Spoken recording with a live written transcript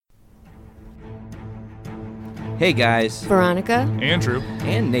Hey guys, Veronica, Andrew,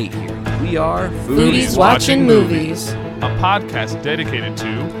 and Nate here. We are Foodies Watching Movies, a podcast dedicated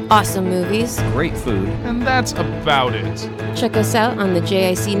to awesome movies, great food, and that's about it. Check us out on the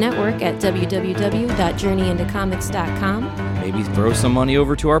JIC network at www.journeyintocomics.com. Maybe throw some money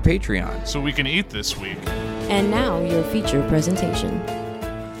over to our Patreon. So we can eat this week. And now, your feature presentation.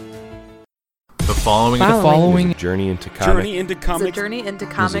 The following Journey into Comics. Journey into Comics. It's a journey into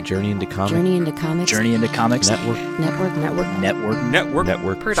comics. Journey into Comics. Journey into Comics. Journey into Comics. Network.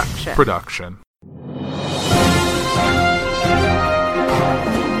 production.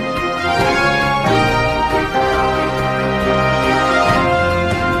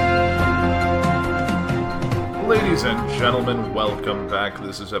 Ladies and gentlemen, welcome back.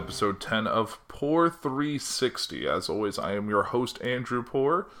 This is episode 10 of Poor 360. As always, I am your host, Andrew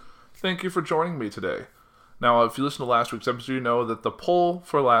Poor. Thank you for joining me today. Now, if you listened to last week's episode, you know that the poll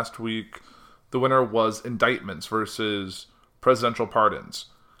for last week, the winner was indictments versus presidential pardons.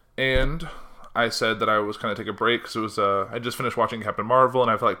 And I said that I was going to take a break because it was I just finished watching Captain Marvel,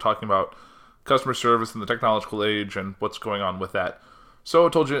 and I felt like talking about customer service in the technological age and what's going on with that. So I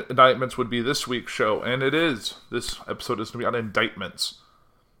told you indictments would be this week's show, and it is. This episode is going to be on indictments.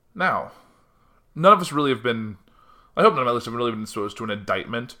 Now, none of us really have been, I hope none of my listeners have really been exposed to an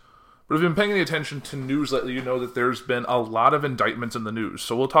indictment. But if you've been paying any attention to news lately, you know that there's been a lot of indictments in the news.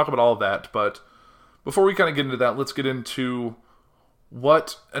 So we'll talk about all of that. But before we kind of get into that, let's get into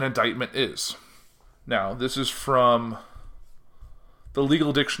what an indictment is. Now, this is from the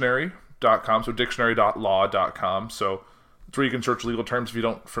legaldictionary.com, so dictionary.law.com. So it's where you can search legal terms if you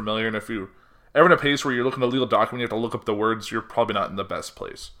don't familiar. And if you're ever in a place where you're looking at a legal document, you have to look up the words, you're probably not in the best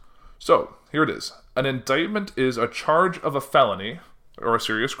place. So, here it is. An indictment is a charge of a felony or a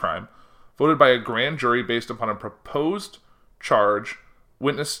serious crime voted by a grand jury based upon a proposed charge,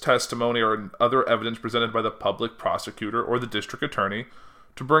 witness testimony, or other evidence presented by the public prosecutor or the district attorney.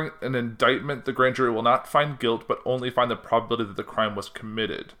 To bring an indictment, the grand jury will not find guilt, but only find the probability that the crime was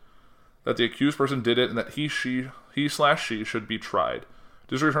committed, that the accused person did it, and that he/she should be tried.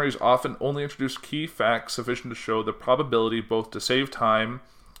 District attorneys often only introduce key facts sufficient to show the probability, both to save time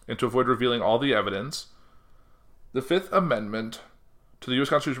and to avoid revealing all the evidence. The Fifth Amendment to the U.S.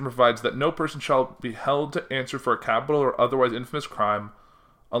 Constitution provides that no person shall be held to answer for a capital or otherwise infamous crime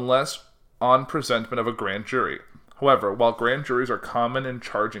unless on presentment of a grand jury. However, while grand juries are common in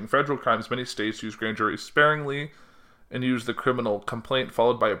charging federal crimes, many states use grand juries sparingly and use the criminal complaint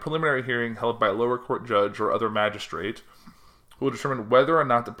followed by a preliminary hearing held by a lower court judge or other magistrate who will determine whether or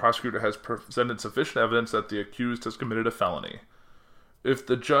not the prosecutor has presented sufficient evidence that the accused has committed a felony. If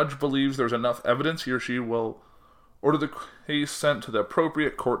the judge believes there's enough evidence, he or she will order the case sent to the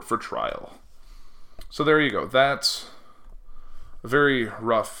appropriate court for trial. So there you go. That's very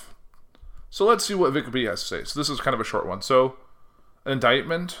rough. So let's see what Wikipedia has to say. So this is kind of a short one. So an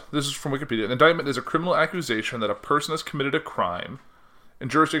indictment, this is from Wikipedia. An indictment is a criminal accusation that a person has committed a crime. In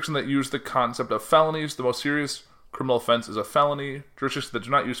jurisdictions that use the concept of felonies, the most serious criminal offense is a felony. Jurisdictions that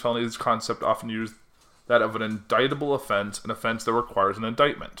do not use felonies, this concept often use that of an indictable offense, an offense that requires an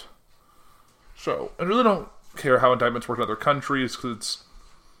indictment. So, I really don't care how indictments work in other countries, because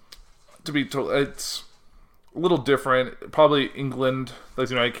it's a little different. Probably England, like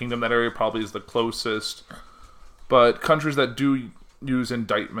the United Kingdom, that area probably is the closest. But countries that do use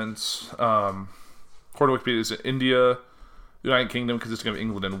indictments, according to Wikipedia, is India, the United Kingdom, consisting of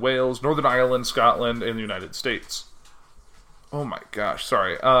England and Wales, Northern Ireland, Scotland, and the United States. Oh my gosh,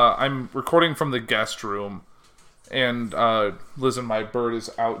 sorry. I'm recording from the guest room, and Liz and my bird is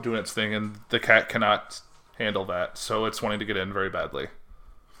out doing its thing, and the cat cannot handle that, so it's wanting to get in very badly.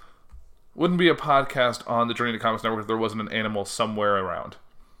 Wouldn't be a podcast on the Journey to Comics Network if there wasn't an animal somewhere around.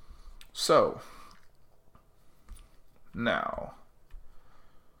 So, now,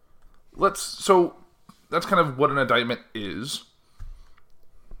 so that's kind of what an indictment is.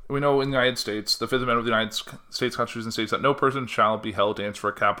 We know in the United States, the Fifth Amendment of the United States Constitution states that no person shall be held to answer for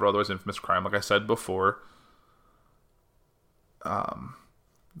a capital or otherwise infamous crime, like I said before.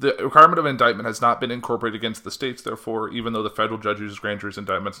 The requirement of indictment has not been incorporated against the states, therefore, even though the federal judge uses grand juries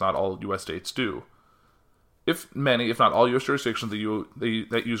indictments, not all U.S. states do. If not all U.S. jurisdictions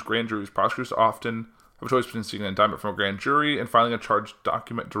that use grand juries, prosecutors often have a choice between seeking an indictment from a grand jury and filing a charge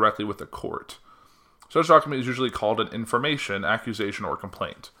document directly with the court. Such document is usually called an information, accusation, or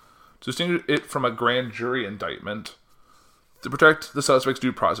complaint. To distinguish it from a grand jury indictment, to protect the suspect's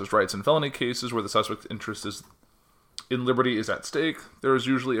due process rights in felony cases where the suspect's interest in liberty is at stake, there is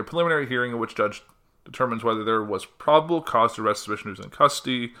usually a preliminary hearing in which judge determines whether there was probable cause to arrest suspicion who's in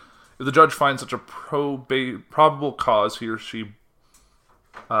custody. If the judge finds such a probable cause, he or she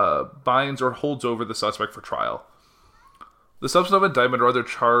binds or holds over the suspect for trial. The substance of indictment or other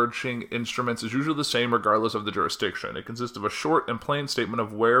charging instruments is usually the same regardless of the jurisdiction. It consists of a short and plain statement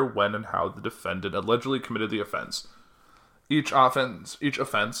of where, when, and how the defendant allegedly committed the offense. Each offense,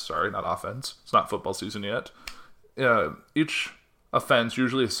 it's not football season yet. Each offense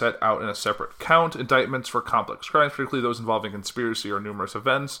usually is set out in a separate count. Indictments for complex crimes, particularly those involving conspiracy or numerous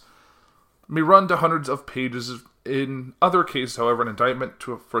events, may run to hundreds of pages. In other cases, however, an indictment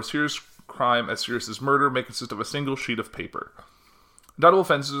for a serious crime as serious as murder may consist of a single sheet of paper. Indictable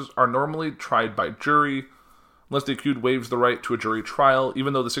offenses are normally tried by jury, unless the accused waives the right to a jury trial,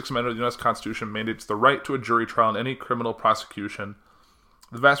 even though the Sixth Amendment of the U.S. Constitution mandates the right to a jury trial in any criminal prosecution.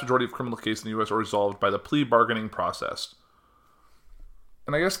 The vast majority of criminal cases in the U.S. are resolved by the plea bargaining process.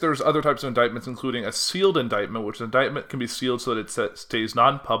 And I guess there's other types of indictments, including a sealed indictment, which an indictment can be sealed so that it stays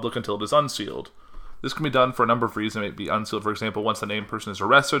non-public until it is unsealed. This can be done for a number of reasons. It may be unsealed, for example, once the named person is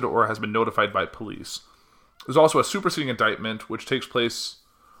arrested or has been notified by police. There's also a superseding indictment, which takes place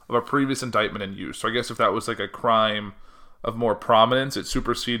of a previous indictment in use. So I guess if that was like a crime of more prominence, it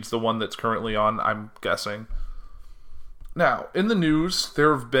supersedes the one that's currently on, I'm guessing. Now, in the news,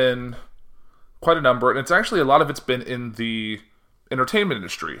 there have been quite a number, and it's actually a lot of it's been in the entertainment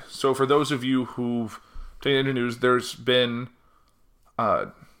industry. So for those of you who've taken into news, there's been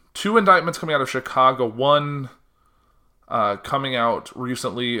 2 indictments coming out of Chicago. One coming out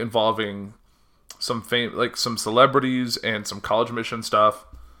recently involving some some celebrities and some college admission stuff,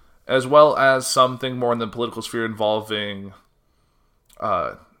 as well as something more in the political sphere involving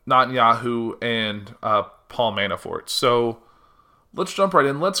Netanyahu and Paul Manafort. So let's jump right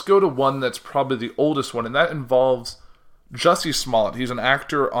in. Let's go to one that's probably the oldest one, and that involves Jussie Smollett. He's an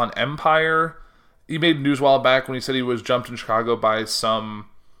actor on Empire. He made news a while back when he said he was jumped in Chicago by some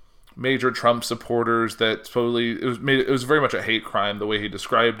major Trump supporters that supposedly it was very much a hate crime, the way he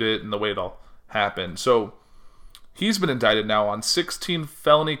described it and the way it all happened. So he's been indicted now on 16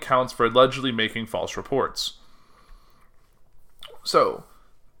 felony counts for allegedly making false reports. So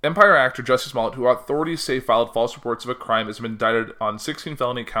Empire actor Jussie Smollett, who authorities say filed false reports of a crime, has been indicted on 16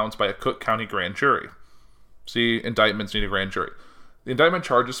 felony counts by a Cook County grand jury. See, indictments need a grand jury. The indictment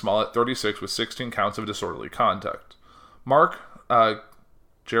charges Smollett, 36, with 16 counts of disorderly conduct. Mark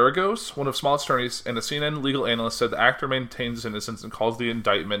Geragos, one of Smollett's attorneys and a CNN legal analyst, said the actor maintains his innocence and calls the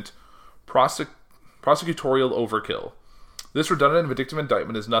indictment prosecutorial overkill. This redundant and vindictive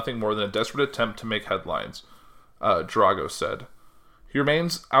indictment is nothing more than a desperate attempt to make headlines, Geragos said. He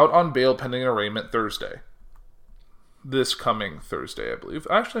remains out on bail pending arraignment Thursday. This coming Thursday, I believe.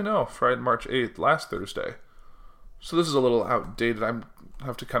 Actually, no, Friday, March 8th, last Thursday. So this is a little outdated. I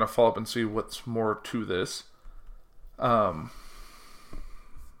have to kind of follow up and see what's more to this. Let's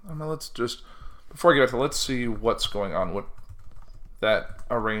just, before I get to let's see what's going on with that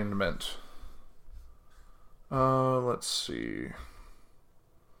arraignment. Let's see.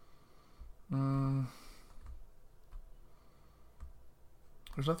 There's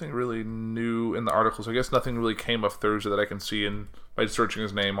nothing really new in the articles. I guess nothing really came of Thursday that I can see by searching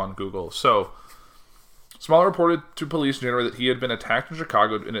his name on Google. So, Smollett reported to police in January that he had been attacked in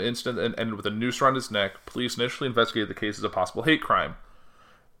Chicago in an incident that ended with a noose around his neck. Police initially investigated the case as a possible hate crime.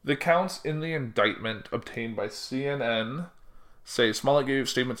 The counts in the indictment obtained by CNN say Smollett gave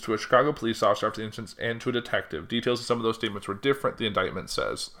statements to a Chicago police officer after the incident and to a detective. Details of some of those statements were different, the indictment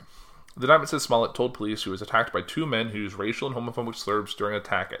says. The indictment says Smollett told police he was attacked by 2 men who used racial and homophobic slurs during an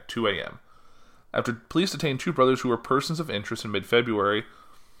attack at 2 a.m. After police detained 2 brothers who were persons of interest in mid-February,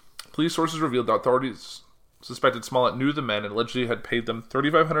 police sources revealed that authorities suspected Smollett knew the men and allegedly had paid them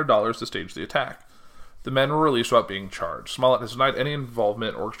 $3,500 to stage the attack. The men were released without being charged. Smollett has denied any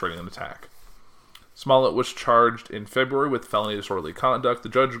involvement in orchestrating an attack. Smollett was charged in February with felony disorderly conduct. The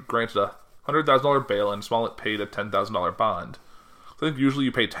judge granted a $100,000 bail and Smollett paid a $10,000 bond. I think usually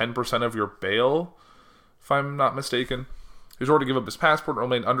you pay 10% of your bail, if I'm not mistaken. He's ordered to give up his passport and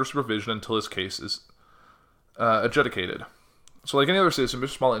remain under supervision until his case is adjudicated. So like any other citizen,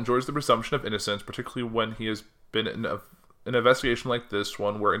 Mr. Smollett enjoys the presumption of innocence, particularly when he has been in an investigation like this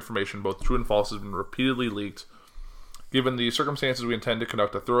one where information, both true and false, has been repeatedly leaked. Given the circumstances, we intend to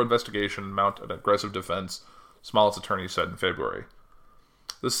conduct a thorough investigation and mount an aggressive defense, Smollett's attorney said in February.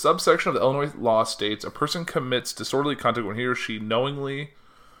 The subsection of the Illinois law states a person commits disorderly conduct when he or she knowingly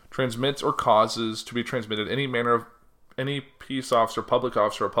transmits or causes to be transmitted any manner of any peace officer, public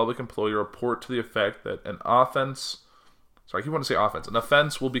officer, or public employee report to the effect that an offense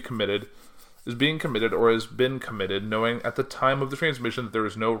will be committed, is being committed, or has been committed, knowing at the time of the transmission that there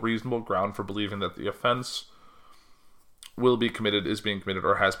is no reasonable ground for believing that the offense will be committed, is being committed,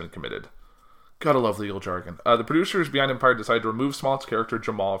 or has been committed. Gotta love legal jargon. The producers behind Empire decided to remove Smollett's character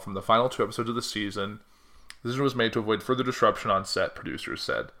Jamal from the final 2 episodes of the season. The decision was made to avoid further disruption on set, producers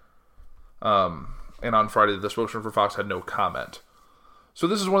said. And on Friday, the spokesman for Fox had no comment. So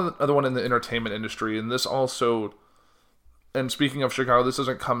this is another one in the entertainment industry, and this also, and speaking of Chicago, this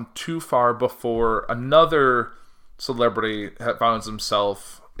doesn't come too far before another celebrity found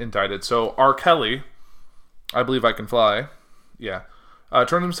himself indicted. So R. Kelly, I Believe I Can Fly,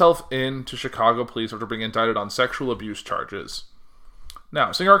 turned himself in to Chicago police after being indicted on sexual abuse charges.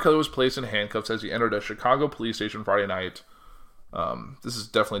 Now, singer R. Kelly was placed in handcuffs as he entered a Chicago police station Friday night. This is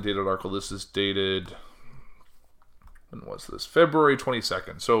definitely dated article. This is dated, when was this? February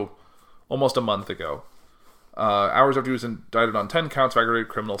 22nd, so almost a month ago. Hours after he was indicted on 10 counts of aggravated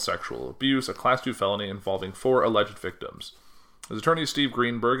criminal sexual abuse, a Class 2 felony involving 4 alleged victims. His attorney Steve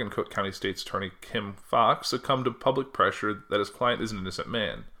Greenberg and Cook County State's Attorney Kim Fox succumbed to public pressure that his client is an innocent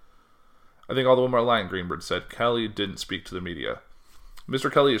man. I think all the women are lying, Greenberg said. Kelly didn't speak to the media.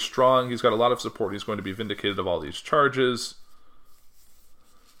 Mr. Kelly is strong. He's got a lot of support. He's going to be vindicated of all these charges.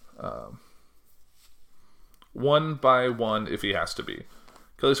 One by one, if he has to be.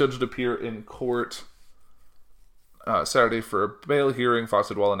 Kelly's scheduled to appear in court Saturday for a bail hearing. Fox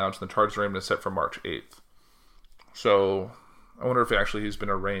said while announcing the charges arraignment is set for March 8th. So, I wonder if actually he's been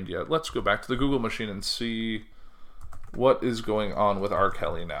arraigned yet. Let's go back to the Google machine and see what is going on with R.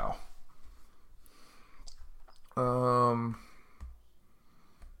 Kelly now. So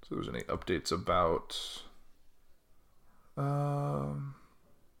there's any updates about...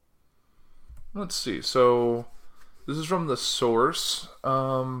 let's see. So this is from The Source.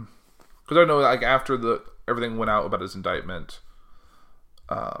 Because I know like after everything went out about his indictment,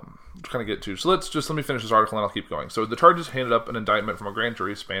 to kind of get to. So let me finish this article and I'll keep going. So the charges handed up an indictment from a grand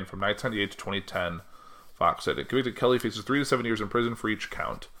jury spanned from 1998 to 2010. Fox said it convicted Kelly faces 3 to 7 years in prison for each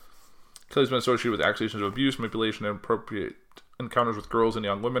count. Kelly's been associated with accusations of abuse, manipulation, and inappropriate encounters with girls and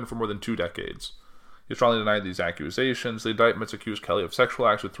young women for more than 2 decades. He strongly denied these accusations. The indictments accuse Kelly of sexual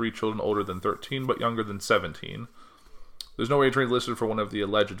acts with 3 children older than 13 but younger than 17. There's no age range listed for one of the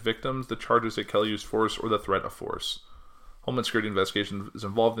alleged victims. The charges say Kelly used force or the threat of force. Homeland Security investigation is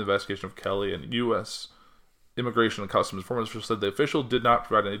involved in the investigation of Kelly, and U.S. Immigration and Customs Enforcement said the official did not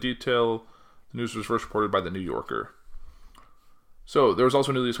provide any detail. The news was first reported by The New Yorker. So, there was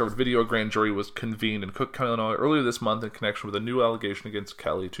also a newly discovered video. A grand jury was convened in Cook County, Illinois earlier this month in connection with a new allegation against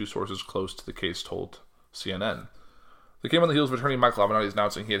Kelly, 2 sources close to the case told CNN. They came on the heels of attorney Michael Avenatti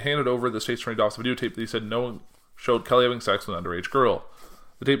announcing he had handed over the state's attorney's office videotape that he said no one showed Kelly having sex with an underage girl.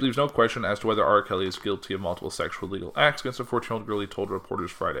 The tape leaves no question as to whether R. Kelly is guilty of multiple sexual illegal acts against a 14-year-old girl, he told reporters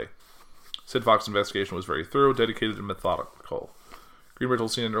Friday. Said Fox's investigation was very thorough, dedicated, and methodical. Greenberg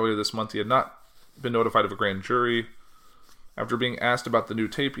told CNN earlier this month he had not been notified of a grand jury. After being asked about the new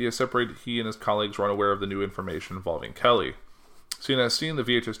tape, he and his colleagues were unaware of the new information involving Kelly. CNN has seen the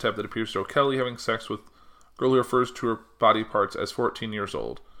VHS tape that appears to show Kelly having sex with a girl who refers to her body parts as 14 years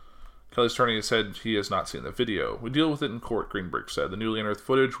old. Kelly's attorney has said he has not seen the video. We deal with it in court, Greenberg said. The newly unearthed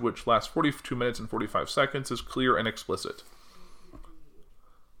footage, which lasts 42 minutes and 45 seconds, is clear and explicit.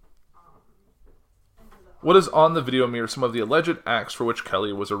 What is on the video mirrors some of the alleged acts for which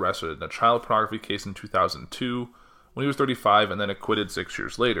Kelly was arrested in a child pornography case in 2002, when he was 35 and then acquitted 6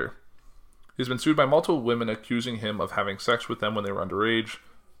 years later. He's been sued by multiple women accusing him of having sex with them when they were underage.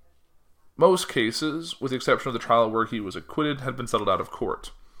 Most cases, with the exception of the trial where he was acquitted, had been settled out of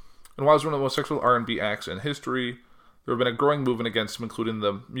court. And while it was one of the most sexual R&B acts in history, there have been a growing movement against him, including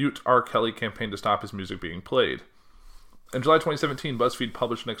the Mute R. Kelly campaign to stop his music being played. In July 2017, BuzzFeed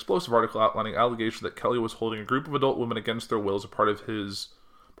published an explosive article outlining allegations that Kelly was holding a group of adult women against their will as a part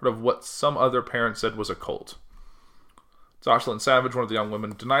of what some other parents said was a cult. Jocelyn Savage, one of the young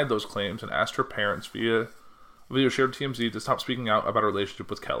women, denied those claims and asked her parents via a video shared to TMZ to stop speaking out about her relationship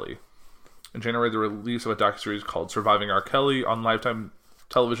with Kelly. In January, the release of a docuseries called Surviving R. Kelly on Lifetime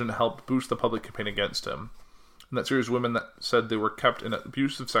television helped boost the public campaign against him. In that series, women that said they were kept in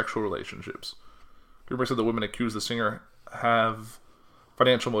abusive sexual relationships. Greenberg said the women accused the singer have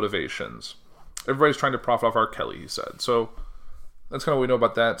financial motivations. Everybody's trying to profit off R. Kelly, he said. So, that's kind of what we know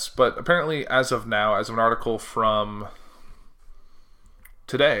about that. But apparently, as of now, as of an article from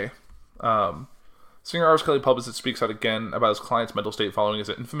today, singer R. Kelly publicist speaks out again about his client's mental state following his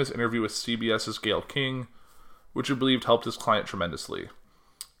infamous interview with CBS's Gayle King, which he believed helped his client tremendously.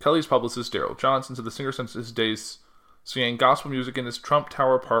 Kelly's publicist, Daryl Johnson, said the singer spent his days singing gospel music in his Trump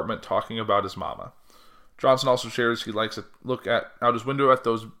Tower apartment talking about his mama. Johnson also shares he likes to look out his window at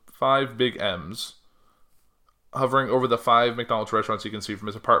those 5 big M's hovering over the 5 McDonald's restaurants he can see from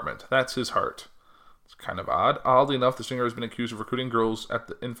his apartment. That's his heart. It's kind of odd. Oddly enough, the singer has been accused of recruiting girls at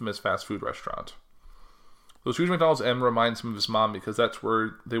the infamous fast food restaurant. Those huge McDonald's M reminds him of his mom because that's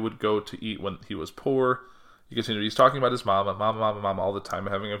where they would go to eat when he was poor. He continued, he's talking about his mama all the time,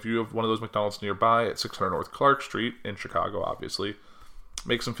 having a view of one of those McDonald's nearby at 600 North Clark Street in Chicago, obviously.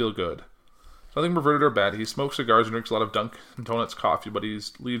 Makes him feel good. Nothing perverted or bad. He smokes cigars and drinks a lot of Dunkin' Donuts coffee, but he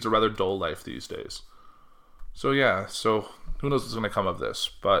leads a rather dull life these days. So yeah, who knows what's going to come of this,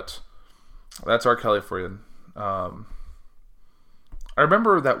 but that's R. Kelly for you. I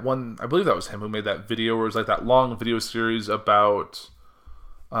remember that one, I believe that was him who made that video where it was like that long video series about,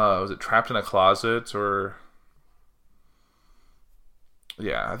 was it Trapped in a Closet or,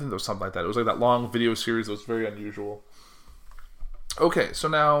 yeah, I think there was something like that. It was like that long video series that was very unusual. Okay, so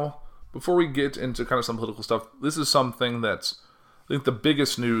now, before we get into kind of some political stuff, this is something that's, I think, the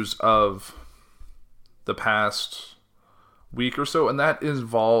biggest news of the past week or so, and that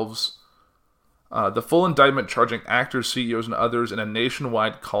involves the full indictment charging actors, CEOs, and others in a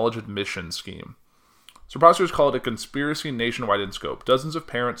nationwide college admission scheme. So prosecutors call it a conspiracy nationwide in scope. Dozens of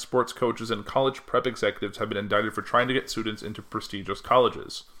parents, sports coaches, and college prep executives have been indicted for trying to get students into prestigious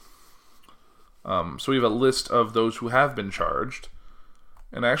colleges. So we have a list of those who have been charged.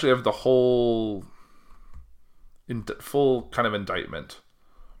 And I actually have the whole full kind of indictment.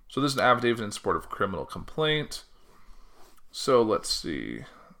 So this is an affidavit in support of criminal complaint. So let's see.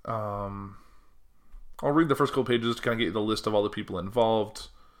 I'll read the first couple pages to kind of get you the list of all the people involved.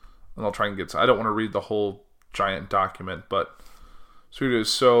 And I'll try and I don't want to read the whole giant document, but so here it is.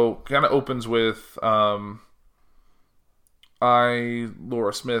 So kind of opens with, I,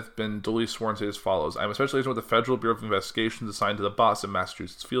 Laura Smith, been duly sworn to as follows. I'm a special agent with the Federal Bureau of Investigations assigned to the Boston,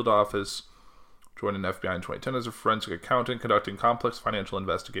 Massachusetts Field Office. Joined an FBI in 2010 as a forensic accountant conducting complex financial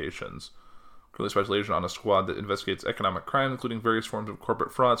investigations. Currently a special agent on a squad that investigates economic crime, including various forms of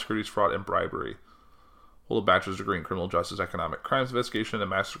corporate fraud, securities fraud, and bribery. Hold a bachelor's degree in criminal justice, economic crimes investigation, and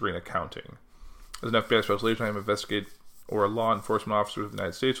a master's degree in accounting. As an FBI special agent, I am investigate or a law enforcement officer of the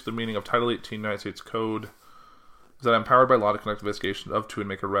United States with the meaning of Title 18 United States Code. Is that I'm empowered by law to conduct investigations of, to, and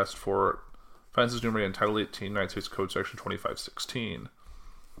make arrest for offenses enumerated in Title 18 United States Code Section 2516.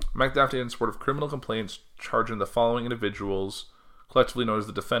 I'm acting in support of criminal complaints charging the following individuals, collectively known as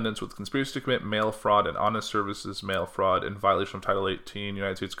the defendants, with conspiracy to commit mail fraud and honest services mail fraud in violation of Title 18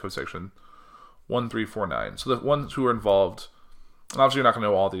 United States Code Section 1349. So the ones who are involved, and obviously you're not going to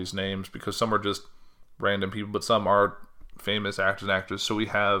know all these names because some are just random people, but some are famous actors and actresses. So we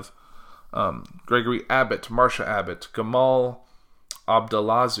have Gregory Abbott, Marsha Abbott, Gamal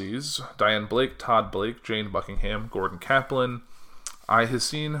Abdelaziz, Diane Blake, Todd Blake, Jane Buckingham, Gordon Kaplan, I.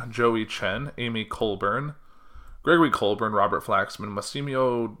 Hissine, Joey Chen, Amy Colburn, Gregory Colburn, Robert Flaxman,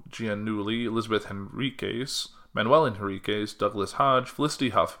 Massimo Giannulli, Elizabeth Henriquez, Manuel Henriquez, Douglas Hodge, Felicity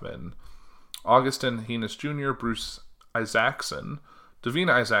Huffman, Augustin Henes Jr., Bruce Isaacson,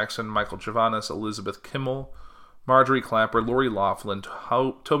 Davina Isaacson, Michael Javanis, Elizabeth Kimmel, Marjorie Clapper, Lori Laughlin,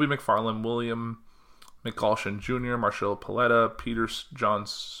 Toby McFarlane, William McGalshan Jr., Marshall Paletta, Peter John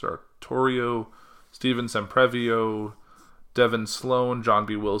Sartorio, Stephen Semprevio, Devin Sloan, John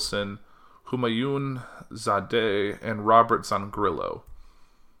B. Wilson, Humayun Zadeh, and Robert Zangrillo.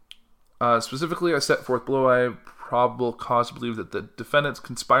 Specifically, I set forth below, I have probable cause to believe that the defendants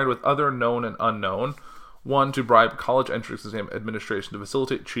conspired with other known and unknown. 1, to bribe college entrance exam administration to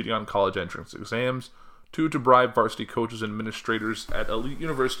facilitate cheating on college entrance exams. 2, to bribe varsity coaches and administrators at elite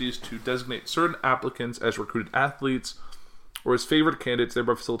universities to designate certain applicants as recruited athletes or as favored candidates,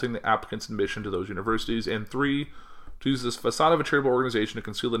 thereby facilitating the applicant's admission to those universities. And 3, to use this facade of a charitable organization to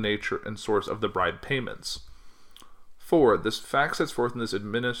conceal the nature and source of the bribe payments. 4, this fact sets forth in this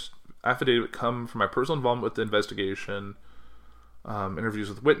affidavit come from my personal involvement with the investigation, interviews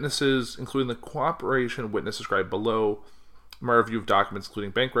with witnesses, including the cooperation witness described below, my review of documents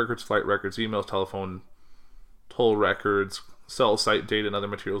including bank records, flight records, emails, telephone, toll records, cell site data, and other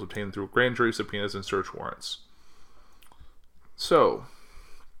materials obtained through grand jury subpoenas and search warrants. So,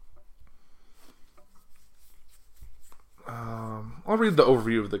 I'll read the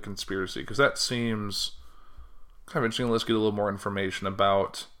overview of the conspiracy because that seems kind of interesting. Let's get a little more information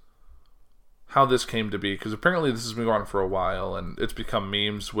about how this came to be, because apparently this has been going on for a while and it's become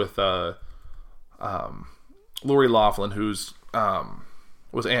memes with Lori Laughlin, who's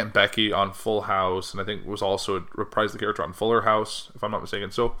was Aunt Becky on Full House, and I think was also reprised the character on Fuller House, if I'm not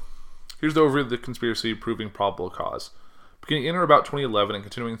mistaken. So here's the overview of the conspiracy proving probable cause. Beginning in or about 2011 and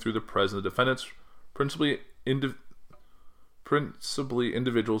continuing through the present, the defendants, principally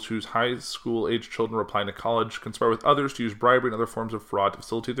individuals whose high school age children were applying to college, conspire with others to use bribery and other forms of fraud to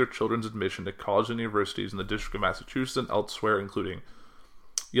facilitate their children's admission to colleges and universities in the District of Massachusetts and elsewhere, including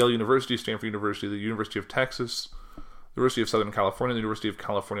Yale University, Stanford University, the University of Texas, the University of Southern California, the University of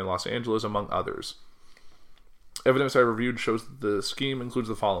California, Los Angeles, among others. Evidence I reviewed shows that the scheme includes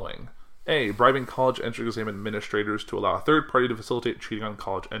the following. A. Bribing college entrance exam administrators to allow a third party to facilitate cheating on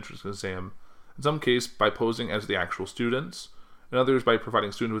college entrance exam, in some case by posing as the actual students, and others by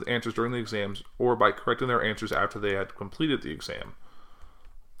providing students with answers during the exams or by correcting their answers after they had completed the exam.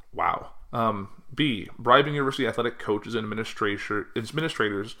 Wow. B. Bribing university athletic coaches and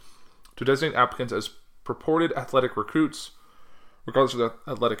administrators to designate applicants as purported athletic recruits, regardless of their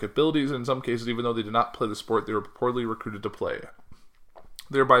athletic abilities, and in some cases, even though they did not play the sport they were purportedly recruited to play,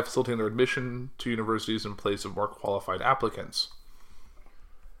 thereby facilitating their admission to universities in place of more qualified applicants.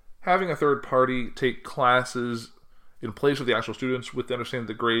 Having a third party take classes in place of the actual students with the understanding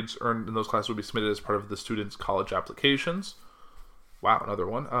that the grades earned in those classes would be submitted as part of the students' college applications. Wow, another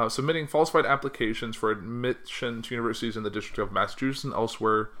one. Submitting falsified applications for admission to universities in the District of Massachusetts and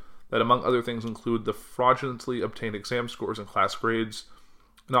elsewhere that, among other things, include the fraudulently obtained exam scores and class grades,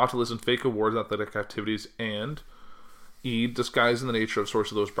 not to listen fake awards and athletic activities, and E. Disguising the nature of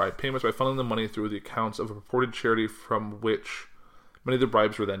source of those bribe payments by funneling the money through the accounts of a purported charity from which many of the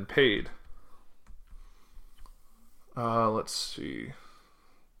bribes were then paid. Let's see.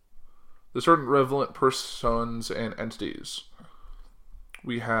 The certain relevant persons and entities.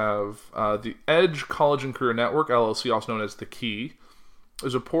 We have the Edge College and Career Network, LLC, also known as The Key,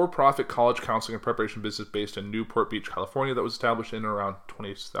 is a for-profit college counseling and preparation business based in Newport Beach, California, that was established in around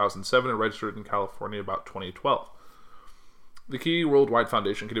 2007 and registered in California about 2012. The Key Worldwide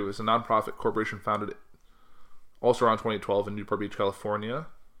Foundation is a nonprofit corporation founded also around 2012 in Newport Beach, California.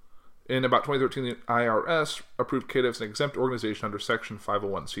 In about 2013, the IRS approved KDIV as an exempt organization under Section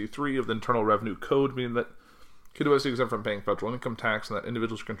 501c3 of the Internal Revenue Code, meaning that KDIV is exempt from paying federal income tax and that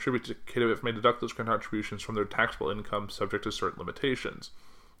individuals who contribute to KDIV may deduct those contributions from their taxable income subject to certain limitations.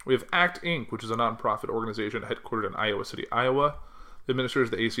 We have ACT Inc., which is a nonprofit organization headquartered in Iowa City, Iowa, that administers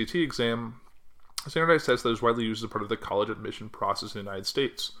the ACT exam, a standardized test that is widely used as part of the college admission process in the United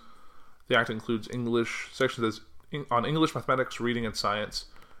States. The ACT includes English sections on English, mathematics, reading, and science,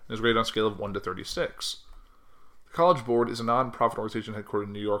 and is rated on a scale of 1 to 36. The College Board is a non-profit organization headquartered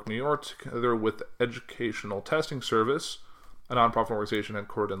in New York, together with the Educational Testing Service, a non-profit organization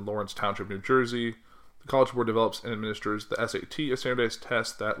headquartered in Lawrence Township, New Jersey. The College Board develops and administers the SAT, a standardized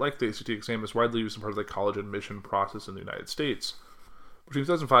test that, like the ACT exam, is widely used as part of the college admission process in the United States. Between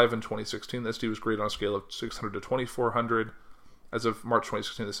 2005 and 2016, the SAT was graded on a scale of 600 to 2400. As of March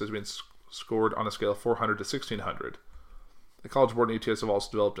 2016, this has been scored on a scale of 400 to 1600. The College Board and ATS have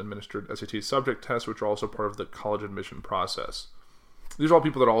also developed and administered SAT subject tests, which are also part of the college admission process. These are all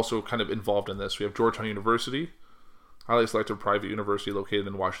people that are also kind of involved in this. We have Georgetown University, highly selective private university located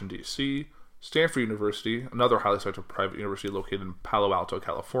in Washington, D.C., Stanford University, another highly selective private university located in Palo Alto,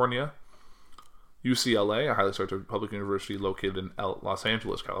 California, UCLA, a highly selective public university located in Los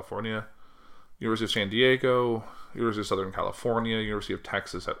Angeles, California, University of San Diego, University of Southern California, University of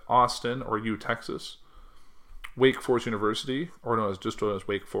Texas at Austin, or UTexas, Wake Forest University, or just known as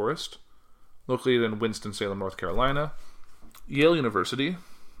Wake Forest, located in Winston-Salem, North Carolina, Yale University,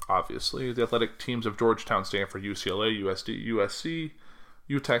 obviously, the athletic teams of Georgetown, Stanford, UCLA, USC,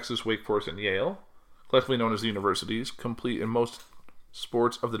 UTexas, Wake Forest, and Yale, collectively known as the universities, complete in most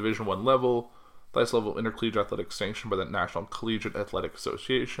sports of the Division I level, the highest level of intercollegiate athletics sanctioned by the National Collegiate Athletic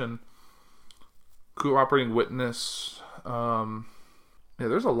Association. Cooperating witness.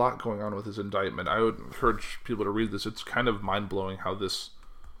 There's a lot going on with this indictment. I would encourage people to read this. It's kind of mind-blowing how this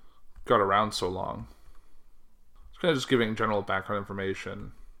got around so long. It's kind of just giving general background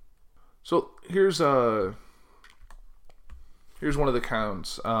information. So here's one of the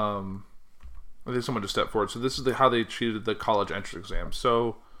counts. I think someone just stepped forward. So this is how they cheated the college entrance exam.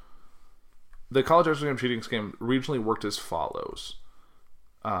 So the college entrance exam cheating scheme regionally worked as follows.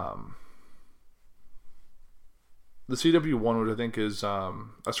 The CW1, which I think is a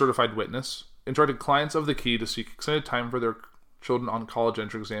certified witness, instructed clients of the Key to seek extended time for their children on college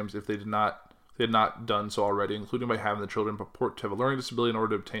entrance exams if they had not done so already, including by having the children purport to have a learning disability in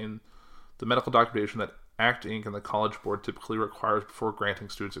order to obtain the medical documentation that ACT Inc. and the College Board typically requires before granting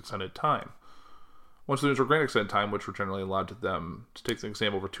students extended time. Once students were granted extended time, which were generally allowed to them to take the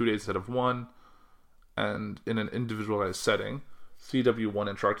exam over 2 days instead of one, and in an individualized setting, CW1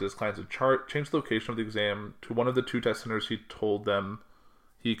 instructed his clients to change the location of the exam to one of the 2 test centers he told them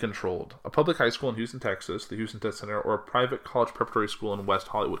he controlled. A public high school in Houston, Texas, the Houston Test Center, or a private college preparatory school in West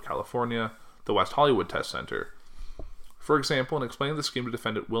Hollywood, California, the West Hollywood Test Center. For example, in explaining the scheme to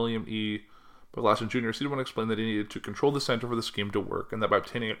defendant William E. Boglassen Jr., CW1 explained that he needed to control the center for the scheme to work, and that by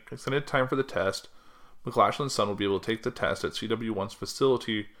obtaining extended time for the test, McLaughlin's son would be able to take the test at CW1's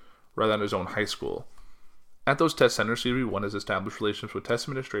facility rather than his own high school. At those test centers, CW1 has established relationships with test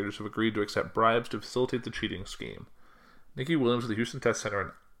administrators who have agreed to accept bribes to facilitate the cheating scheme. Nikki Williams of the Houston Test Center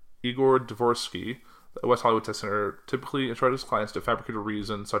and Igor Dvorsky, the West Hollywood Test Center, typically instruct his clients to fabricate a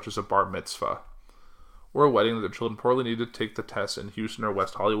reason such as a bar mitzvah or a wedding that their children poorly need to take the test in Houston or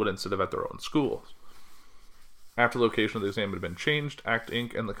West Hollywood instead of at their own schools. After the location of the exam had been changed, ACT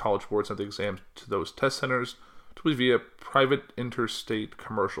Inc. and the College Board sent the exams to those test centers to be via private interstate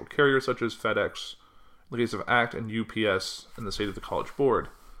commercial carriers such as FedEx, in the case of ACT, and UPS in the state of the College Board.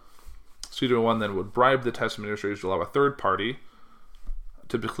 CW1 then would bribe the test administrators to allow a third party,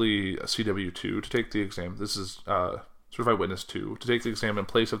 typically a CW2, to take the exam. This is Certified Witness 2, to take the exam in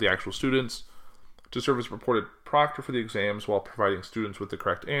place of the actual students, to serve as purported proctor for the exams while providing students with the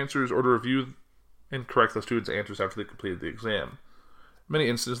correct answers, or to review and correct the students' answers after they completed the exam. In many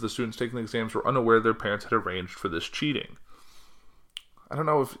instances, the students taking the exams were unaware their parents had arranged for this cheating. I don't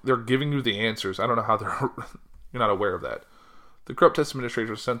know if they're giving you the answers. I don't know how you're not aware of that. The corrupt test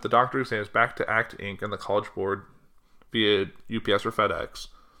administrators sent the doctor exams back to ACT Inc. and the College Board via UPS or FedEx.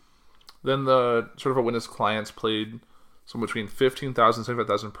 Then the certified witness clients paid somewhere between $15,000 and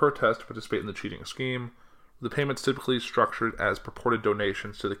 $75,000 per test to participate in the cheating scheme. The payments typically structured as purported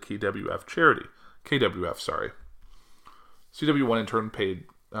donations to the KWF charity. CW1 in turn paid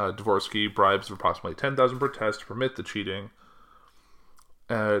Dvorsky bribes of approximately $10,000 per test to permit the cheating.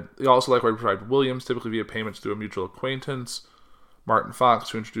 They also likewise provided Williams, typically via payments through a mutual acquaintance, Martin Fox,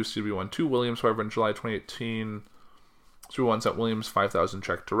 who introduced CW1 to Williams. However, in July 2018, CW1 sent Williams $5,000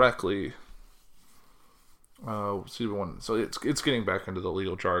 check directly. CW1, so it's getting back into the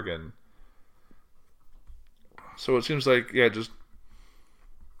legal jargon. So it seems like, there was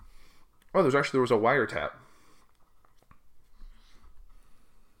a wiretap.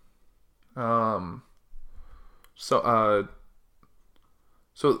 So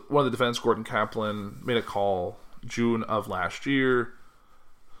one of the defendants, Gordon Kaplan, made a call June of last year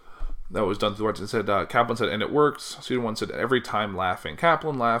that was done through the website. Said Kaplan said, and it works. CW1 said, every time laughing.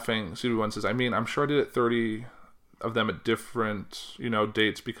 Kaplan laughing. CW1 says, I'm sure I did it 30 of them at different,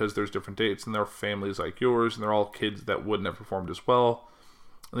 dates because there's different dates and they're families like yours and they're all kids that wouldn't have performed as well.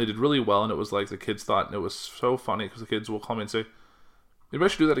 And they did really well, and it was like the kids thought, and it was so funny because the kids will call me and say, maybe I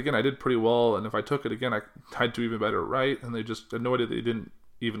should do that again. I did pretty well, and if I took it again, I'd do even better, right? And they just had no idea they didn't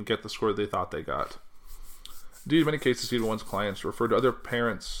even get the score they thought they got. Indeed, in many cases, CW1's clients referred to other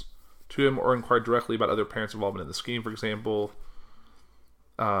parents to him or inquired directly about other parents' involvement in the scheme. For example,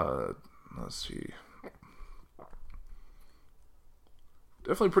 let's see.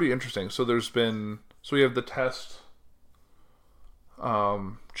 Definitely pretty interesting. So we have the test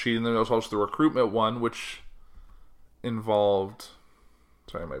cheating. Then there's also the recruitment one, which involved...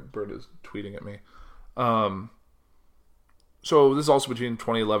 Sorry, my bird is tweeting at me. So this is also between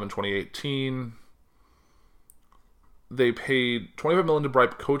 2011 and 2018. They paid $25 million to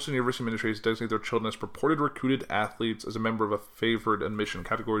bribe coaches and university administrators to designate their children as purported recruited athletes as a member of a favored admission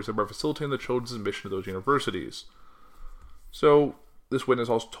categories that were facilitating the children's admission to those universities. So this witness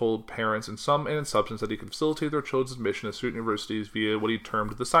also told parents in sum and in substance that he could facilitate their children's admission to certain universities via what he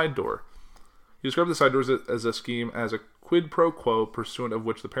termed the side door. He described the side doors as a scheme as a quid pro quo pursuant of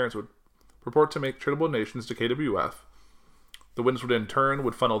which the parents would purport to make charitable donations to KWF. The witness would in turn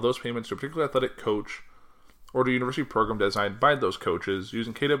funnel those payments to a particular athletic coach or to a university program designed by those coaches,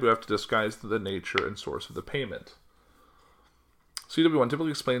 using KWF to disguise the nature and source of the payment. CW1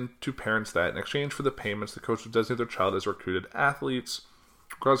 typically explained to parents that in exchange for the payments, the coach would designate their child as recruited athletes,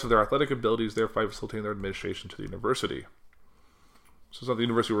 regardless of their athletic abilities, thereby facilitating their administration to the university. So it's not the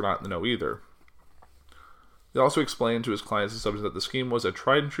university were not in the know either. He also explained to his clients and subjects that the scheme was a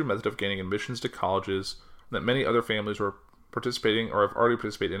tried and true method of gaining admissions to colleges, and that many other families were participating or have already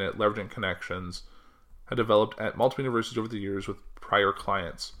participated in it, leveraging connections had developed at multiple universities over the years with prior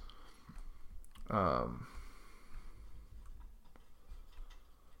clients. So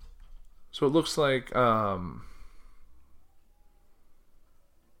it looks like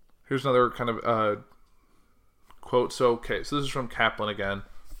here's another kind of quote. So this is from Kaplan again,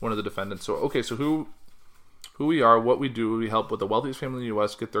 one of the defendants. So who we are, what we do, we help with the wealthiest family in the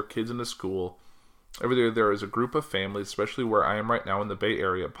U.S. get their kids into school. Every year there is a group of families, especially where I am right now in the Bay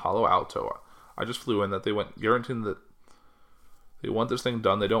Area, Palo Alto. I just flew in that they went guaranteeing that they want this thing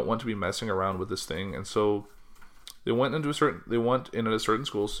done. They don't want to be messing around with this thing, and so they went into a certain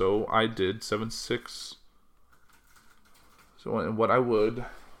school. So I did 7-6. So and what I would.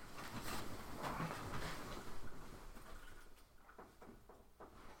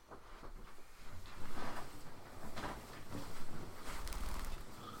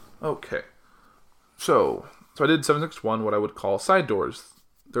 Okay. So I did 761, what I would call side doors.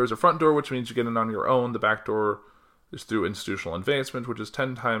 There's a front door, which means you get in on your own. The back door is through institutional advancement, which is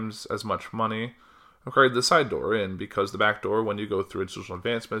 10 times as much money. I carried the side door in because the back door, when you go through institutional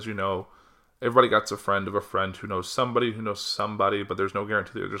advancement, as you know, everybody got a friend of a friend who knows somebody, but there's no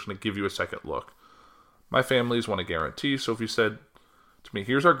guarantee they're just going to give you a second look. My families want a guarantee, so if you said to me,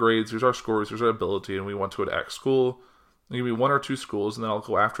 here's our grades, here's our scores, here's our ability, and we want to go to X school, then give me 1 or 2 schools, and then I'll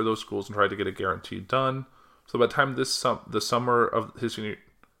go after those schools and try to get a guarantee done. So by the time the summer of his or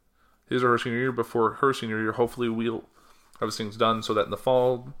her senior year, before her senior year, hopefully we'll have these things done so that in the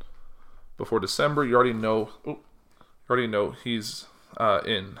fall, before December, you already know he's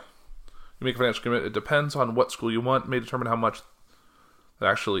in. You make a financial commitment. It depends on what school you want. It may determine how much that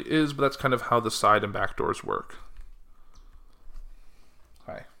actually is, but that's kind of how the side and back doors work.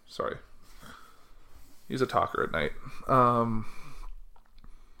 Hi, sorry. He's a talker at night. So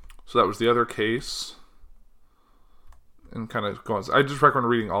that was the other case. And kind of going, I just recommend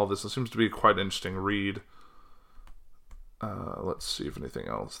reading all of this. It seems to be quite an interesting read. Let's see if anything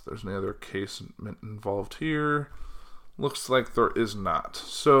else. There's any other case involved here. Looks like there is not.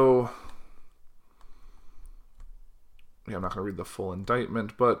 So, yeah, I'm not going to read the full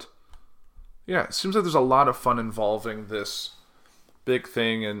indictment, but yeah, it seems like there's a lot of fun involving this big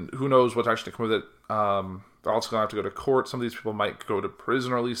thing, and who knows what's actually come with it. They're also going to have to go to court. Some of these people might go to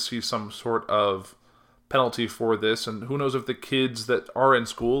prison or at least see some sort of penalty for this, and who knows if the kids that are in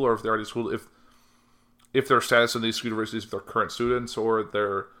school or if they're already in school, if their status in these universities, if they're current students or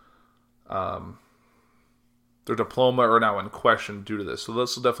their diploma are now in question due to this. So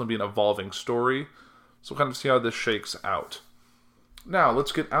this will definitely be an evolving story. So we'll kind of see how this shakes out. Now,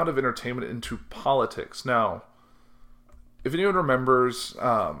 let's get out of entertainment into politics. Now, if anyone remembers,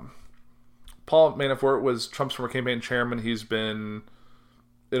 Paul Manafort was Trump's former campaign chairman. He's been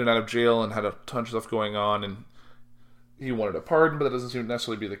in and out of jail and had a ton of stuff going on, and he wanted a pardon, but that doesn't seem to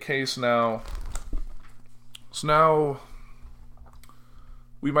necessarily be the case now. So now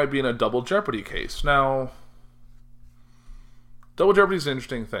we might be in a double jeopardy case. Now, double jeopardy is an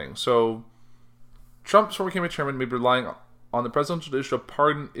interesting thing. So Trump's former campaign chairman may be relying on the presidential to issue a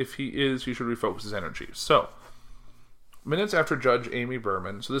pardon. If he is, he should refocus his energy. So, minutes after Judge Amy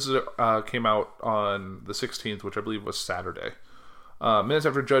Berman, so this is came out on the 16th, which I believe was Saturday. Minutes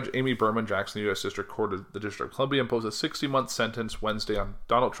after Judge Amy Berman Jackson, the U.S. District Court of the District of Columbia, imposed a 60-month sentence Wednesday on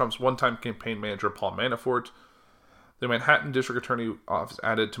Donald Trump's one-time campaign manager, Paul Manafort. The Manhattan District Attorney Office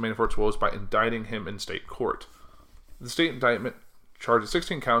added to Manafort's woes by indicting him in state court. The state indictment charges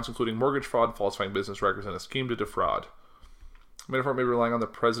 16 counts, including mortgage fraud, falsifying business records, and a scheme to defraud. Manafort may be relying on the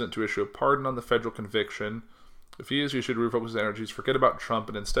president to issue a pardon on the federal conviction. If he is, he should refocus his energies, forget about Trump,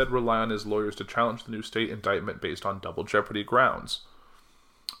 and instead rely on his lawyers to challenge the new state indictment based on double jeopardy grounds.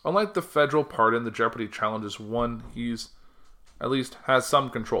 Unlike the federal pardon, the jeopardy challenge is one he's at least has some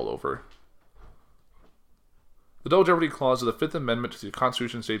control over. The double jeopardy clause of the Fifth Amendment to the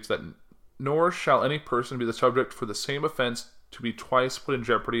Constitution states that nor shall any person be the subject for the same offense to be twice put in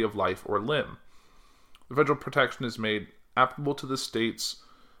jeopardy of life or limb. The federal protection is made applicable to the states,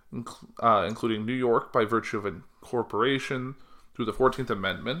 including New York, by virtue of incorporation through the 14th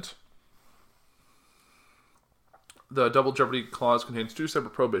Amendment. The double jeopardy clause contains 2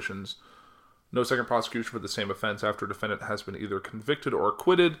 separate prohibitions: no second prosecution for the same offense after a defendant has been either convicted or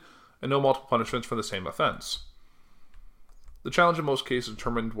acquitted, and no multiple punishments for the same offense. The challenge in most cases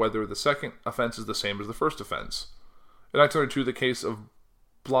determined whether the second offense is the same as the first offense. In 1932, the case of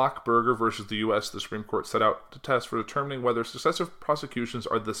Blockberger versus the U.S., the Supreme Court set out the test for determining whether successive prosecutions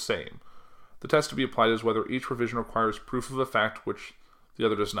are the same. The test to be applied is whether each provision requires proof of a fact which the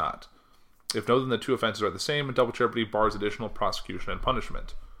other does not. If no, then the 2 offenses are the same, and double jeopardy bars additional prosecution and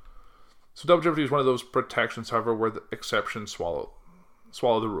punishment. So double jeopardy is one of those protections, however, where the exceptions swallow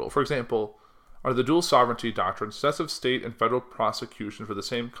the rule. For example, under the dual sovereignty doctrine, successive state and federal prosecution for the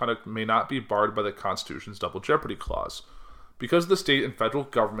same conduct may not be barred by the Constitution's double jeopardy clause. Because the state and federal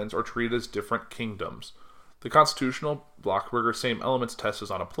governments are treated as different kingdoms, the constitutional Blockberger same elements test does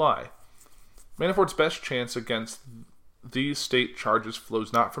not apply. Manafort's best chance against these state charges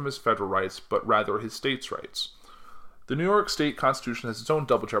flows not from his federal rights, but rather his state's rights. The New York State Constitution has its own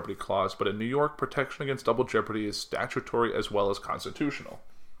double jeopardy clause, but in New York, protection against double jeopardy is statutory as well as constitutional.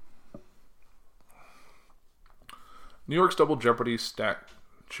 New York's double jeopardy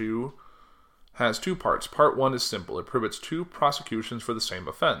statute has 2 parts. Part 1 is simple. It prohibits 2 prosecutions for the same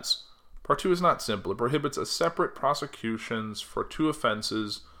offense. Part 2 is not simple. It prohibits a separate prosecutions for 2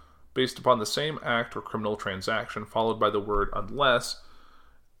 offenses based upon the same act or criminal transaction, followed by the word unless,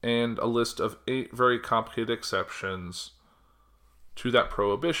 and a list of 8 very complicated exceptions to that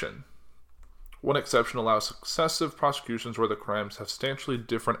prohibition. One exception allows successive prosecutions where the crimes have substantially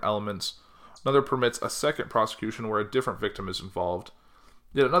different elements. Another permits a second prosecution where a different victim is involved.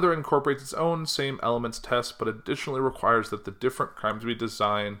 Yet another incorporates its own same elements test, but additionally requires that the different crimes be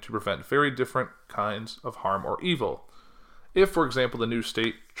designed to prevent very different kinds of harm or evil. If, for example, the new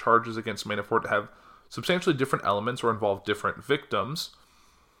state charges against Manafort have substantially different elements or involve different victims,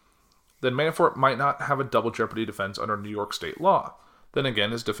 then Manafort might not have a double jeopardy defense under New York state law. Then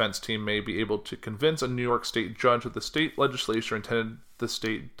again, his defense team may be able to convince a New York state judge that the state legislature intended the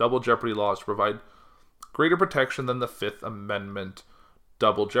state double jeopardy laws to provide greater protection than the Fifth Amendment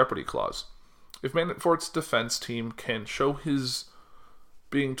double jeopardy clause. If Manafort's defense team can show his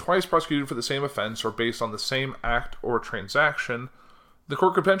being twice prosecuted for the same offense or based on the same act or transaction, the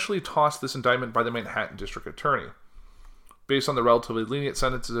court could potentially toss this indictment by the Manhattan District Attorney. Based on the relatively lenient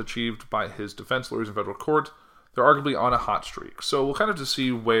sentences achieved by his defense lawyers in federal court, they're arguably on a hot streak. So we'll kind of just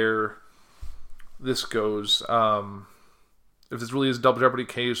see where this goes, if this really is a double jeopardy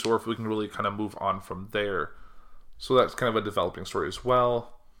case or if we can really kind of move on from there. So that's kind of a developing story as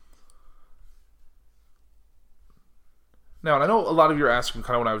well. Now, and I know a lot of you are asking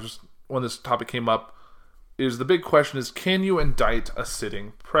kind of when this topic came up, is the big question is, can you indict a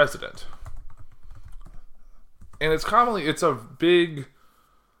sitting president? And it's a big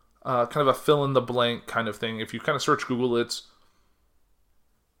kind of a fill-in-the-blank kind of thing. If you kind of search Google, it's,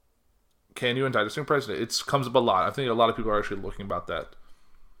 can you indict a sitting president? It comes up a lot. I think a lot of people are actually looking about that.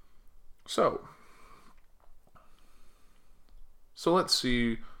 So let's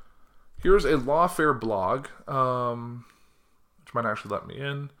see. Here's a Lawfare blog, which might actually let me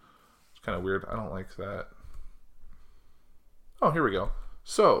in. It's kind of weird. I don't like that. Oh, here we go.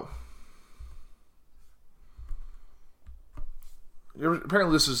 So,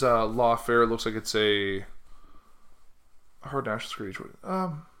 apparently this is Lawfare. It looks like it's a hard national security.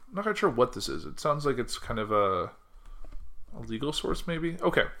 I'm not quite sure what this is. It sounds like it's kind of a legal source, maybe.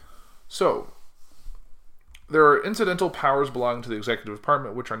 Okay, so there are incidental powers belonging to the executive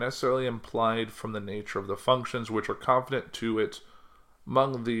department, which are necessarily implied from the nature of the functions which are confident to it.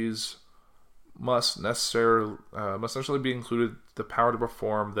 Among these must necessarily be included the power to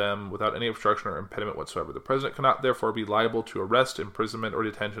perform them without any obstruction or impediment whatsoever. The president cannot therefore be liable to arrest, imprisonment, or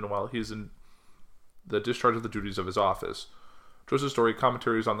detention while he is in the discharge of the duties of his office. Joseph Story,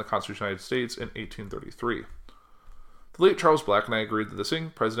 Commentaries on the Constitution of the United States in 1833. The late Charles Black and I agreed that the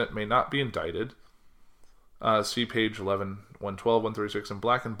sitting president may not be indicted. See page 11, 112, 136, and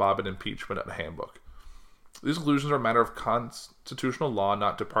Black and Bobbitt Impeachment and Handbook. These conclusions are a matter of constitutional law,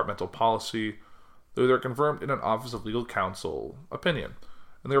 not departmental policy, though they are confirmed in an Office of Legal Counsel opinion,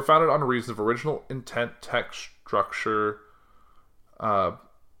 and they are founded on reasons of original intent, text, structure,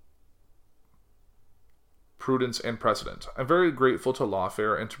 prudence, and precedent. I'm very grateful to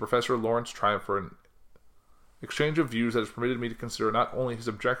Lawfare and to Professor Lawrence Triumph for an exchange of views that has permitted me to consider not only his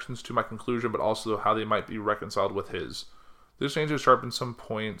objections to my conclusion, but also how they might be reconciled with his. This exchange has sharpened some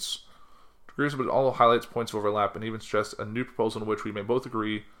points, degrees, but it all highlights points of overlap, and even suggests a new proposal in which we may both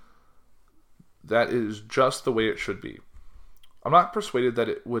agree that is just the way it should be. I'm not persuaded that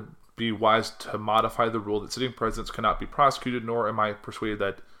it would be wise to modify the rule that sitting presidents cannot be prosecuted, nor am I persuaded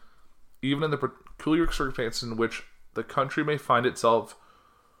that even in the peculiar circumstances in which the country may find itself,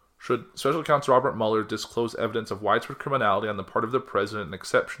 should Special Counsel Robert Mueller disclose evidence of widespread criminality on the part of the president, an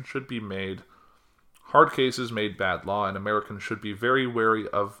exception should be made. Hard cases made bad law, and Americans should be very wary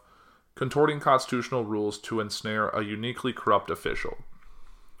of contorting constitutional rules to ensnare a uniquely corrupt official.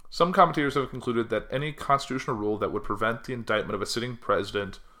 Some commentators have concluded that any constitutional rule that would prevent the indictment of a sitting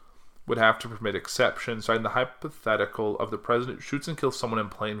president would have to permit exceptions, citing the hypothetical of the president who shoots and kills someone in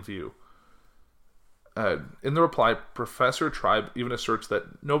plain view. In the reply, Professor Tribe even asserts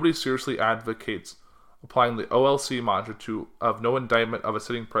that nobody seriously advocates applying the OLC mantra of no indictment of a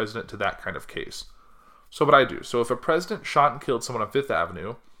sitting president to that kind of case. But I do. So if a president shot and killed someone on Fifth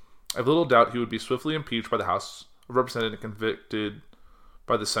Avenue, I have little doubt he would be swiftly impeached by the House of Representatives and convicted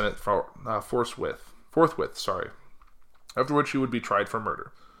by the Senate forthwith, after which he would be tried for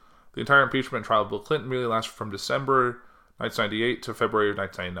murder. The entire impeachment trial of Bill Clinton merely lasted from December 1998 to February of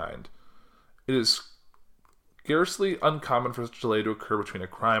 1999. It is scarcely uncommon for such a delay to occur between a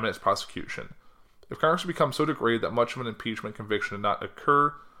crime and its prosecution. If Congress becomes so degraded that much of an impeachment conviction did not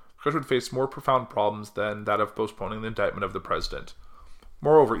occur, the country would face more profound problems than that of postponing the indictment of the president.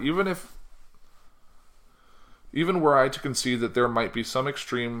 Moreover, even were I to concede that there might be some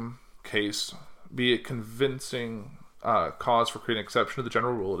extreme case, be it convincing cause for creating an exception to the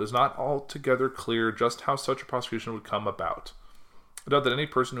general rule, it is not altogether clear just how such a prosecution would come about. I doubt that any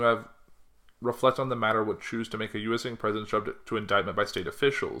person who have reflect on the matter would choose to make a U.S. sitting president subject to indictment by state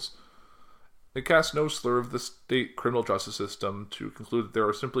officials. It casts no slur of the state criminal justice system to conclude that there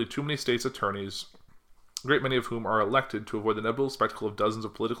are simply too many states' attorneys, a great many of whom are elected to avoid the inevitable spectacle of dozens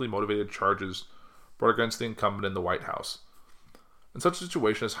of politically motivated charges brought against the incumbent in the White House. In such a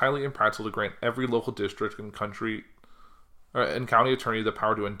situation, it's highly impractical to grant every local district and county attorney the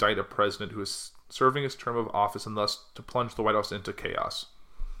power to indict a president who is serving his term of office and thus to plunge the White House into chaos.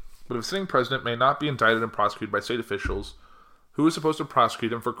 But if a sitting president may not be indicted and prosecuted by state officials, who is supposed to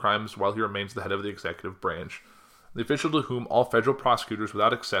prosecute him for crimes while he remains the head of the executive branch, the official to whom all federal prosecutors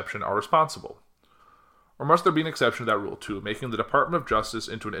without exception are responsible? Or must there be an exception to that rule too, making the Department of Justice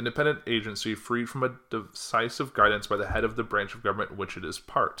into an independent agency freed from a decisive guidance by the head of the branch of government in which it is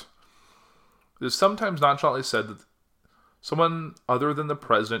part? It is sometimes nonchalantly said that someone other than the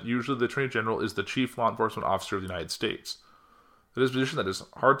president, usually the Attorney General, is the chief law enforcement officer of the United States. It is a position that is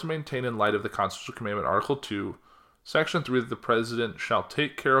hard to maintain in light of the Constitutional Commandment, Article 2, Section 3, that the president shall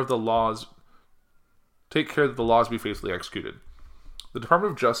take care that the laws be faithfully executed. The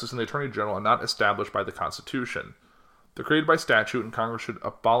Department of Justice and the Attorney General are not established by the Constitution. They're created by statute, and Congress should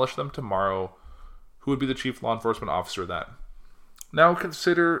abolish them tomorrow. Who would be the chief law enforcement officer then? Now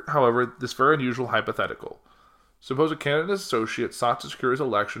consider, however, this very unusual hypothetical. Suppose a candidate and his associate sought to secure his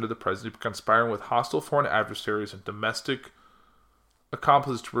election to the presidency by conspiring with hostile foreign adversaries and domestic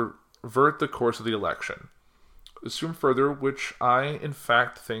accomplices to pervert the course of the election. Assume further, which I in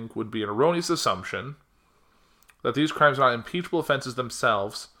fact think would be an erroneous assumption, that these crimes are not impeachable offenses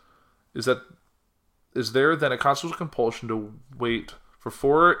themselves. Is there then a constitutional compulsion to wait for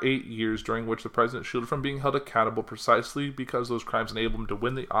 4 or 8 years during which the president is shielded from being held accountable precisely because those crimes enable him to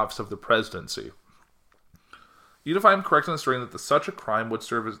win the office of the presidency? Even if I am correct in asserting that such a crime would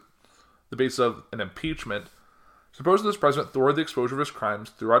serve as the basis of an impeachment, suppose that this president thwarted the exposure of his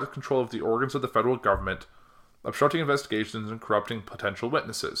crimes throughout the control of the organs of the federal government, obstructing investigations and corrupting potential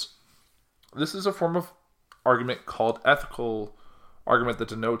witnesses. This is a form of argument called ethical argument that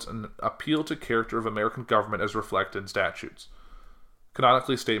denotes an appeal to character of American government as reflected in statutes,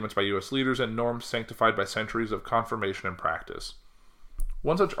 canonically statements by U.S. leaders, and norms sanctified by centuries of confirmation and practice.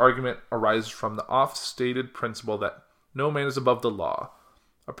 One such argument arises from the oft-stated principle that no man is above the law,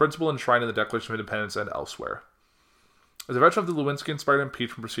 a principle enshrined in the Declaration of Independence and elsewhere. As a veteran of the Lewinsky-inspired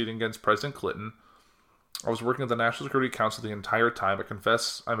impeachment proceeding against President Clinton, I was working at the National Security Council the entire time. I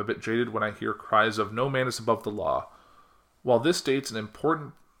confess I'm a bit jaded when I hear cries of no man is above the law. While this states an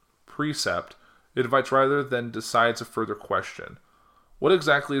important precept, it invites rather than decides a further question. What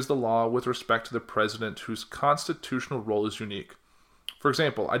exactly is the law with respect to the president whose constitutional role is unique? For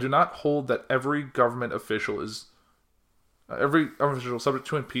example, I do not hold that every government official subject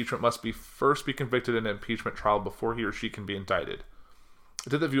to impeachment must first be convicted in an impeachment trial before he or she can be indicted. I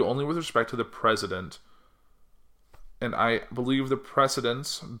take that view only with respect to the president, and I believe the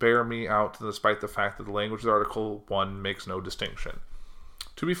precedents bear me out despite the fact that the language of Article 1 makes no distinction.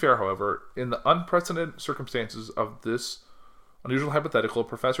 To be fair, however, in the unprecedented circumstances of this unusual hypothetical,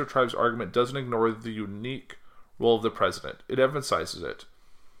 Professor Tribe's argument doesn't ignore the unique role of the president. It emphasizes it.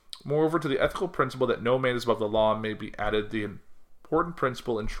 Moreover, to the ethical principle that no man is above the law may be added the important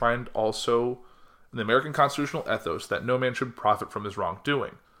principle enshrined also in the American constitutional ethos that no man should profit from his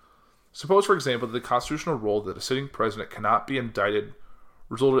wrongdoing. Suppose, for example, that the constitutional rule that a sitting president cannot be indicted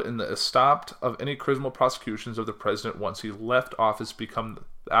resulted in the estopped of any criminal prosecutions of the president once he left office become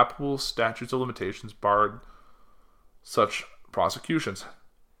the applicable statutes of limitations barred such prosecutions.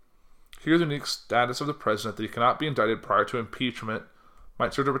 Here, the unique status of the president that he cannot be indicted prior to impeachment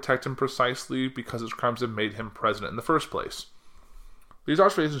might serve to protect him precisely because his crimes have made him president in the first place. These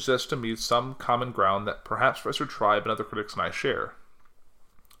observations suggest to me some common ground that perhaps Professor Tribe and other critics and I share.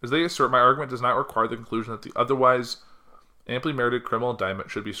 As they assert, my argument does not require the conclusion that the otherwise amply merited criminal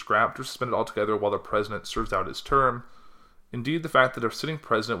indictment should be scrapped or suspended altogether while the president serves out his term. Indeed, the fact that a sitting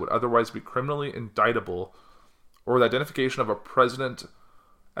president would otherwise be criminally indictable, or the identification of a president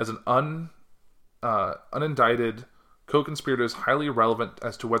as an unindicted co-conspirator is highly relevant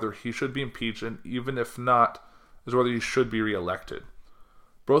as to whether he should be impeached, and even if not, as whether he should be reelected.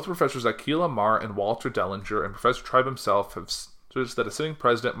 Both Professors Akhil Amar and Walter Dellinger and Professor Tribe himself have suggested that a sitting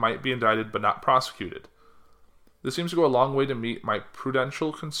president might be indicted but not prosecuted. This seems to go a long way to meet my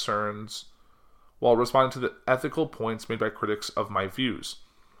prudential concerns while responding to the ethical points made by critics of my views.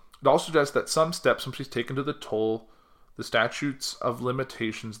 It also suggests that some steps must be taken to toll the statutes of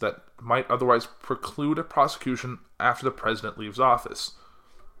limitations that might otherwise preclude a prosecution after the president leaves office.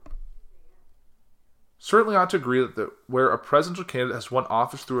 Certainly ought to agree that where a presidential candidate has won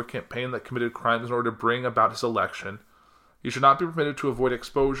office through a campaign that committed crimes in order to bring about his election, he should not be permitted to avoid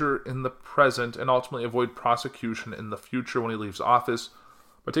exposure in the present and ultimately avoid prosecution in the future when he leaves office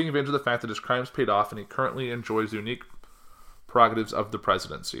by taking advantage of the fact that his crimes paid off and he currently enjoys the unique prerogatives of the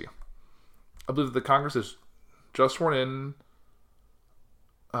presidency. I believe that the Congress is just sworn in.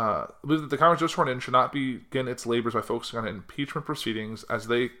 I believe that the Congress just sworn in should not begin its labors by focusing on impeachment proceedings,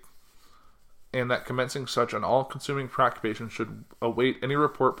 and that commencing such an all-consuming preoccupation should await any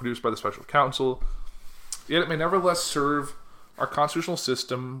report produced by the special counsel. Yet it may nevertheless serve our constitutional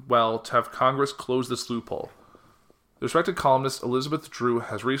system well to have Congress close this loophole. The respected columnist Elizabeth Drew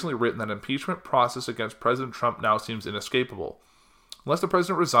has recently written that an impeachment process against President Trump now seems inescapable. Unless the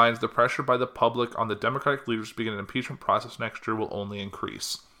president resigns, the pressure by the public on the Democratic leaders to begin an impeachment process next year will only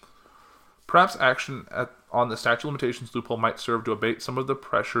increase. Perhaps action on the statute of limitations loophole might serve to abate some of the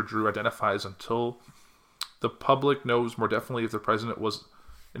pressure Drew identifies until the public knows more definitely if the president was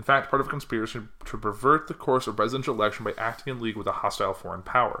in fact part of a conspiracy to pervert the course of presidential election by acting in league with a hostile foreign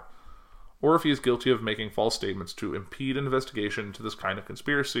power, or if he is guilty of making false statements to impede an investigation into this kind of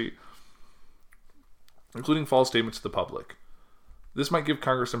conspiracy, including false statements to the public. This might give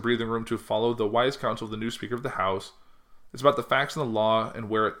Congress some breathing room to follow the wise counsel of the new Speaker of the House. It's about the facts and the law and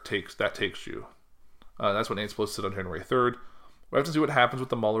where that takes you. That's what Nancy Pelosi said on January 3rd. We have to see what happens with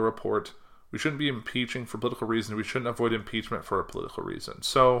the Mueller report. We shouldn't be impeaching for political reasons. We shouldn't avoid impeachment for a political reason.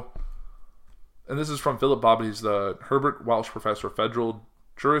 So, and this is from Philip Bobbitt. He's the Herbert Welsh Professor of Federal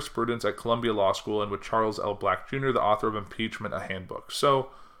Jurisprudence at Columbia Law School, and with Charles L. Black Jr., the author of Impeachment, a Handbook. So,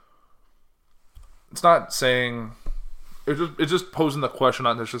 it's not saying... It's just posing the question,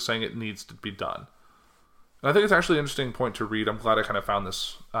 not just saying it needs to be done. And I think it's actually an interesting point to read. I'm glad I kind of found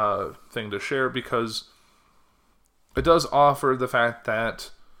this thing to share, because it does offer the fact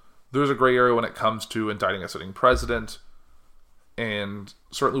that there's a gray area when it comes to indicting a sitting president, and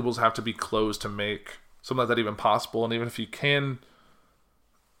certain loopholes have to be closed to make something like that even possible. And even if you can,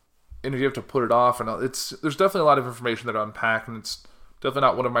 and if you have to put it off, and there's definitely a lot of information there to unpack, and it's definitely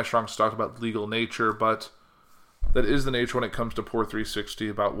not one of my strongest to talk about legal nature, but that is the nature when it comes to Poor 360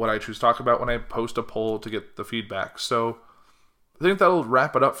 about what I choose to talk about when I post a poll to get the feedback. So I think that'll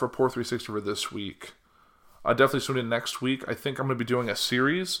wrap it up for Poor 360 for this week. Definitely tune in next week. I think I'm going to be doing a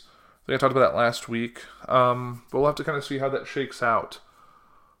series. I think I talked about that last week. But we'll have to kind of see how that shakes out.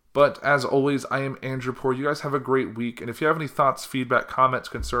 But as always, I am Andrew Poor. You guys have a great week. And if you have any thoughts, feedback, comments,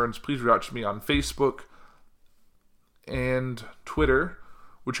 concerns, please reach out to me on Facebook and Twitter,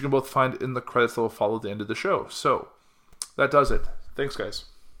 which you can both find in the credits that will follow the end of the show. So, that does it. Thanks, guys.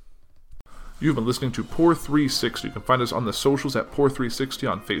 You've been listening to Poor 360. You can find us on the socials at Poor 360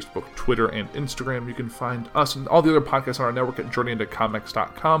 on Facebook, Twitter, and Instagram. You can find us and all the other podcasts on our network at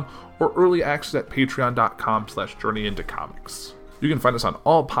JourneyIntoComics.com or early access at Patreon.com/JourneyIntoComics. You can find us on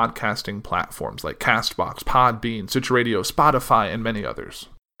all podcasting platforms like CastBox, Podbean, Stitcher Radio, Spotify, and many others.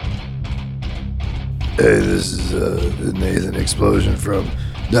 Hey, this is Nathan Explosion from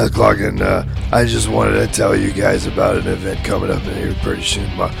Death Clock, and I just wanted to tell you guys about an event coming up in here pretty soon,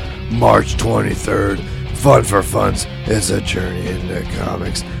 March 23rd. Fun for Funds. It's a Journey into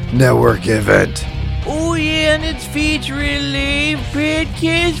Comics network event. Oh yeah, and it's featuring live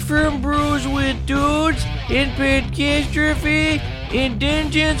podcasts from Brews with Dudes, and Podcastrophe, and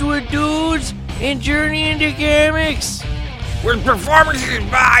Dungeons with Dudes, and Journey into Comics. With performances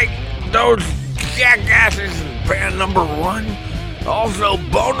by those jackasses in band number 1, also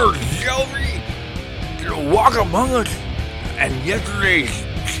Boner Shelby, Walk Among Us, and Yesterday's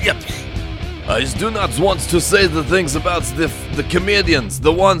Chips. I do not want to say the things about the comedians,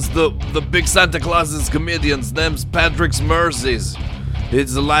 the big Santa Claus's comedians, names Patrick's Mercies.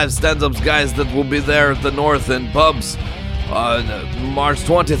 It's the live stand-ups guys that will be there at the North End pubs on March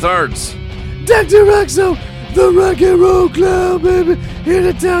 23rd. Dr. Roxo, the Rock and Roll Clown, baby. Here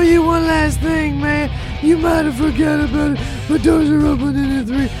to tell you one last thing, man. You might have forgot about it, but doors are opening at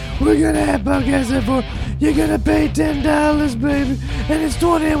 3. We're gonna have podcasts at 4. You're gonna pay $10, baby, and it's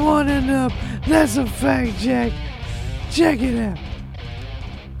 21 and up. That's a fact, Jack. Check it out.